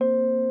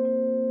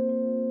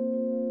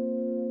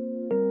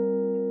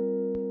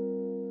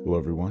Hello,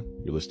 everyone.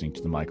 You're listening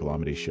to the Michael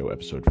Amidei Show,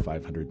 episode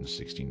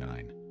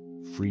 569,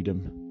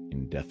 Freedom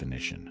in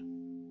Definition.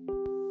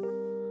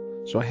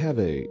 So I have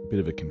a bit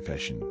of a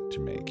confession to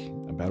make.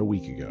 About a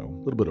week ago,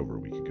 a little bit over a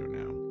week ago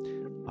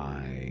now,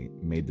 I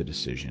made the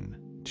decision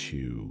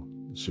to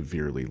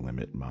severely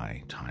limit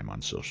my time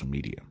on social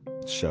media.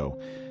 So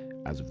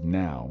as of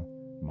now,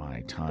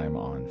 my time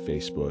on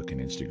Facebook and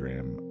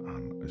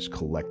Instagram is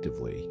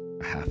collectively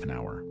a half an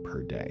hour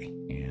per day.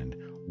 And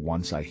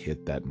once I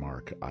hit that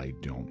mark, I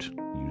don't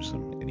use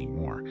them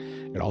anymore.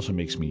 It also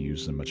makes me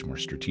use them much more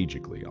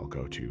strategically. I'll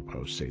go to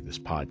post, say, this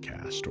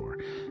podcast or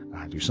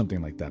do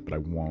something like that, but I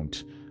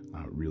won't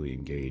really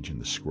engage in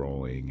the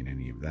scrolling and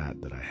any of that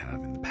I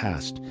have in the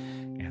past.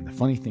 And the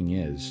funny thing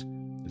is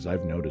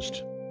I've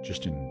noticed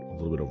just in a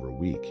little bit over a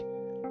week,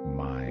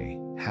 my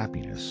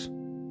happiness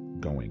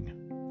going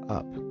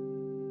up.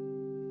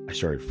 I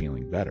started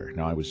feeling better.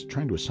 Now, I was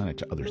trying to assign it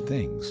to other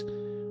things,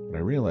 but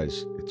I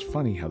realized it's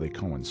funny how they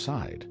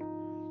coincide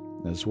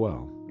as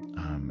well.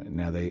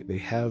 Now, they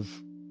have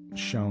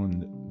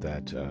shown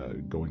that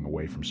going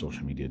away from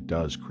social media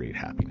does create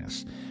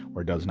happiness,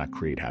 or does not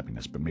create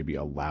happiness, but maybe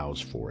allows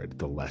for it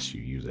the less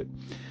you use it.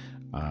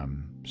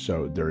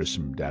 So there is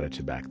some data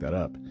to back that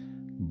up,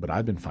 but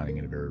I've been finding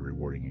it a very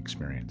rewarding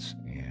experience,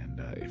 and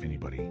if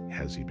anybody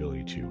has the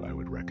ability to, I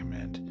would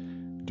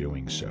recommend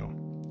doing so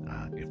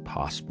if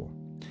possible.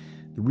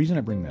 The reason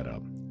I bring that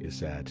up is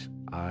that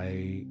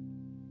I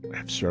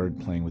have started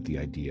playing with the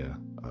idea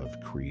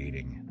of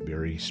creating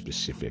very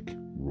specific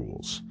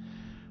rules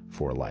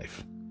for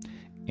life.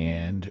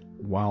 And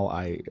while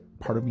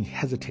part of me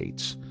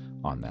hesitates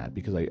on that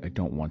because I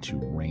don't want to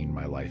rein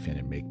my life in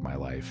and make my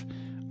life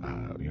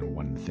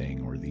one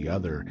thing or the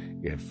other,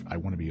 if I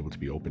want to be able to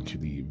be open to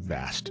the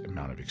vast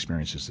amount of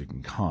experiences that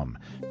can come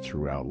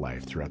throughout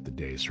life, throughout the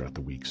days, throughout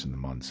the weeks and the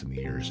months and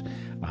the years.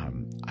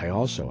 I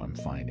also am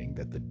finding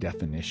that the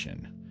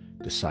definition,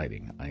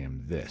 deciding I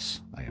am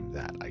this, I am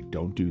that, I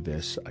don't do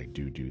this, I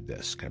do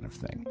this kind of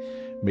thing.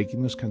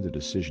 Making those kinds of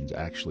decisions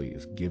actually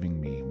is giving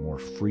me more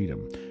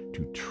freedom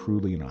to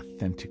truly and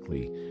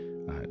authentically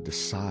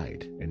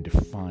decide and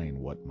define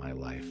what my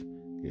life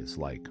is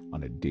like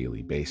on a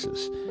daily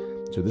basis.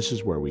 So this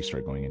is where we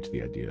start going into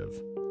the idea of,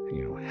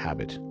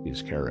 habit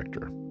is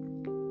character.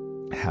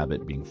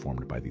 Habit being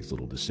formed by these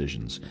little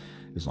decisions,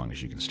 as long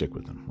as you can stick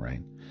with them,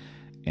 right?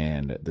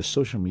 And the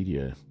social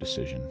media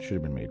decision should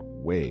have been made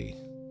way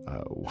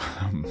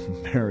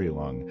very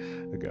long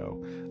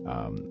ago,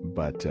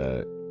 but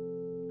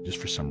just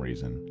for some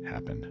reason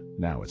happened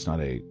now. It's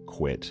not a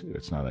quit.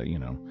 It's not a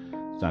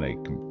it's not a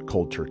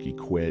cold turkey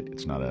quit.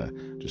 It's not a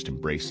just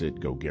embrace it,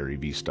 go Gary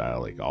Vee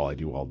style, like all I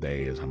do all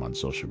day is I'm on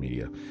social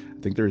media.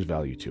 I think there's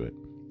value to it,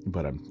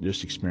 but I'm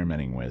just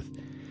experimenting with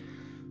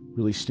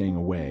really staying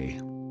away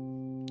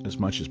as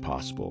much as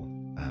possible,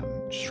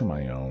 just for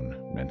my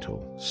own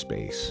mental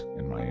space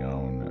and my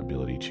own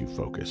ability to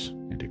focus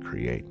and to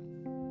create.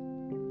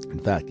 In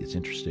fact, it's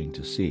interesting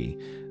to see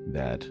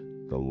that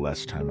the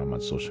less time I'm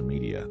on social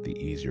media, the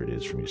easier it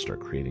is for me to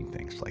start creating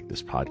things like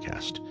this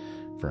podcast,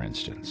 for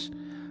instance.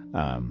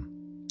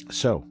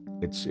 So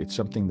it's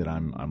something that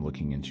I'm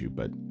looking into,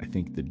 but I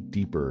think the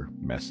deeper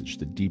message,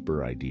 the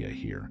deeper idea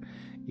here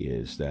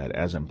is that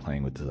as I'm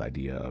playing with this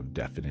idea of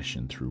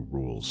definition through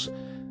rules,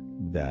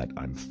 that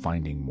I'm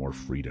finding more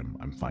freedom,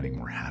 I'm finding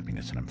more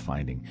happiness, and I'm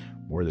finding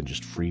more than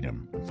just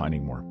freedom. I'm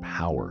finding more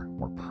power,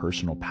 more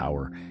personal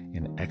power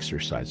in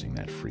exercising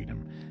that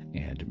freedom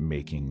and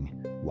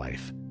making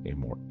life a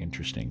more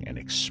interesting and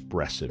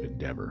expressive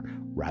endeavor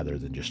rather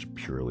than just a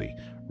purely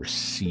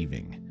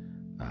receiving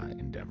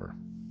endeavor.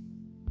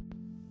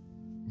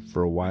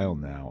 For a while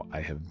now,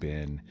 I have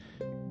been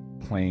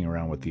playing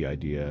around with the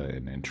idea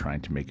and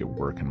trying to make it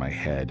work in my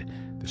head,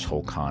 this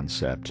whole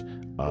concept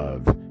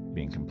of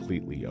being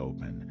completely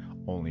open,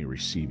 only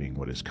receiving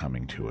what is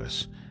coming to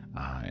us,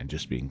 and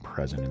just being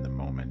present in the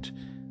moment.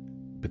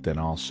 But then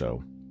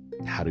also,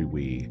 how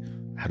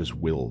does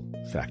will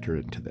factor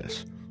into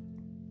this?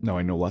 Now,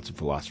 I know lots of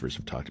philosophers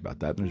have talked about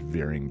that. There's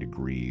varying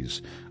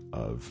degrees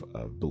of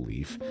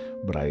belief,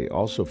 but I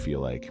also feel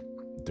like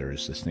there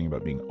is this thing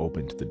about being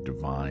open to the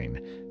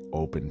divine,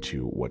 open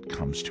to what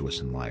comes to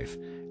us in life,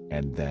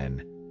 and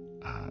then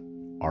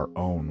our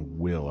own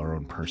will, our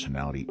own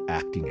personality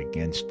acting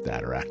against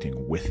that or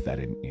acting with that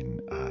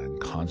in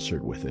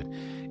concert with it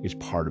is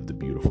part of the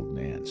beautiful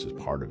dance, is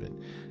part of it.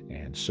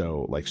 And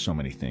so, like so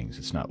many things,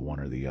 it's not one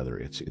or the other,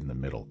 it's in the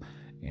middle.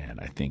 And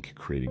I think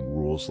creating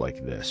rules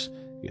like this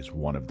is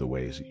one of the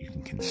ways that you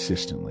can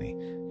consistently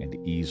and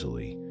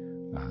easily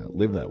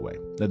live that way.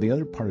 Now, the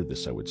other part of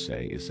this, I would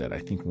say, is that I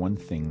think one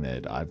thing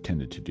that I've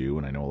tended to do,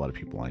 and I know a lot of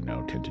people I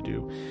know tend to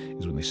do,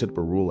 is when they set up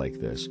a rule like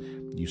this,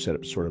 you set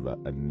up sort of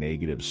a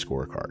negative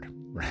scorecard,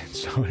 right?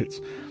 So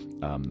it's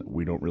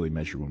we don't really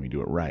measure when we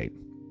do it right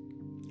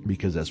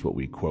because that's what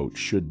we, quote,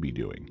 should be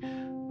doing.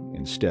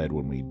 Instead,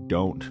 when we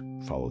don't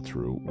follow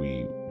through,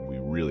 we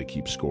really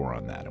keep score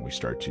on that, and we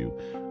start to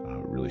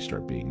really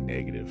start being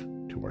negative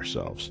to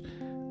ourselves.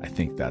 I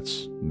think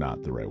that's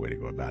not the right way to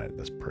go about it.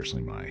 That's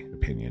personally my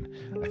opinion.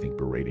 I think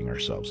berating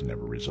ourselves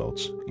never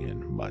results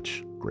in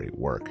much great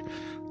work.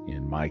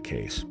 In my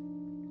case,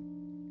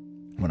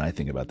 when I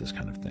think about this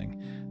kind of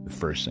thing, the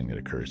first thing that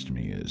occurs to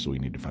me is we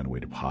need to find a way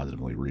to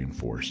positively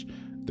reinforce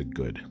the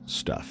good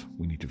stuff.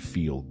 We need to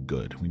feel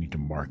good. We need to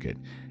market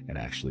and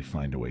actually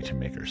find a way to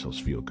make ourselves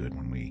feel good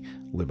when we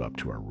live up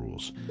to our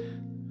rules.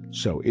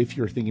 So if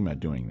you're thinking about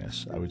doing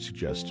this, I would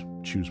suggest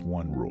choose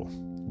one rule,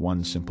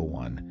 one simple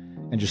one,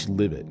 and just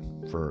live it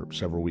for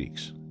several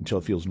weeks until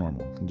it feels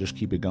normal, and just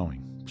keep it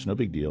going. It's no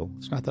big deal.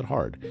 It's not that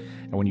hard.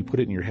 And when you put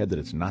it in your head that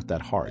it's not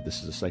that hard,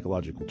 this is a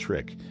psychological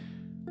trick,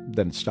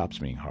 then it stops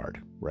being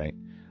hard, right?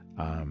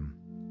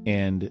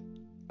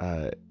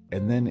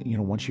 And then,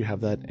 once you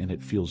have that and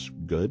it feels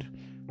good,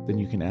 then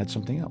you can add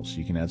something else.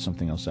 You can add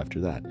something else after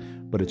that.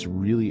 But it's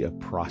really a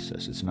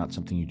process. It's not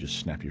something you just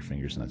snap your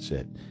fingers and that's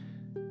it.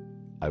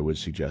 I would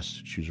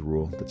suggest choose a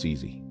rule that's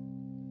easy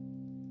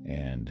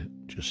and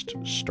just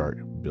start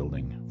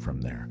building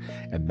from there.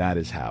 And that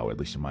is how, at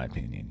least in my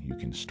opinion, you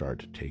can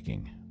start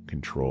taking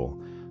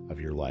control of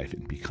your life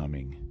and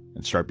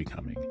start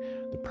becoming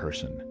the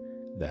person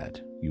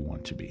that you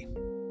want to be.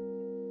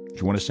 If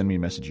you want to send me a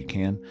message, you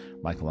can.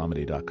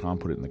 michaelamade.com.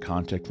 Put it in the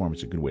contact form.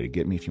 It's a good way to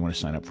get me. If you want to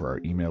sign up for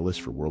our email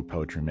list for World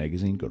Poetry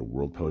Magazine, go to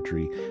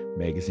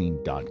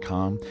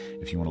worldpoetrymagazine.com.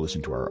 If you want to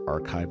listen to our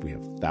archive, we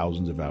have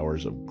thousands of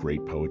hours of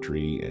great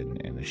poetry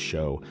and a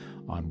show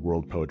on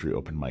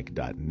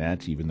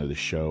worldpoetryopenmic.net. Even though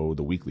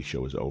the weekly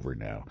show is over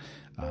now,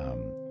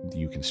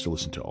 you can still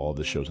listen to all of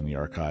the shows in the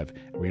archive.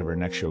 We have our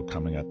next show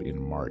coming up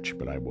in March,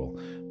 but I will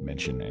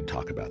mention and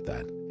talk about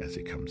that as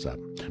it comes up.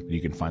 But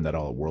you can find that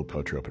all at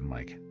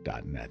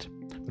worldpoetryopenmic.net.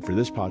 But for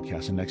this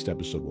podcast, the next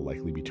episode will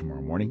likely be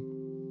tomorrow morning.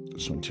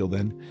 So until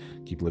then,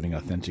 keep living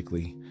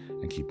authentically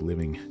and keep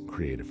living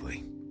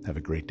creatively. Have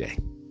a great day.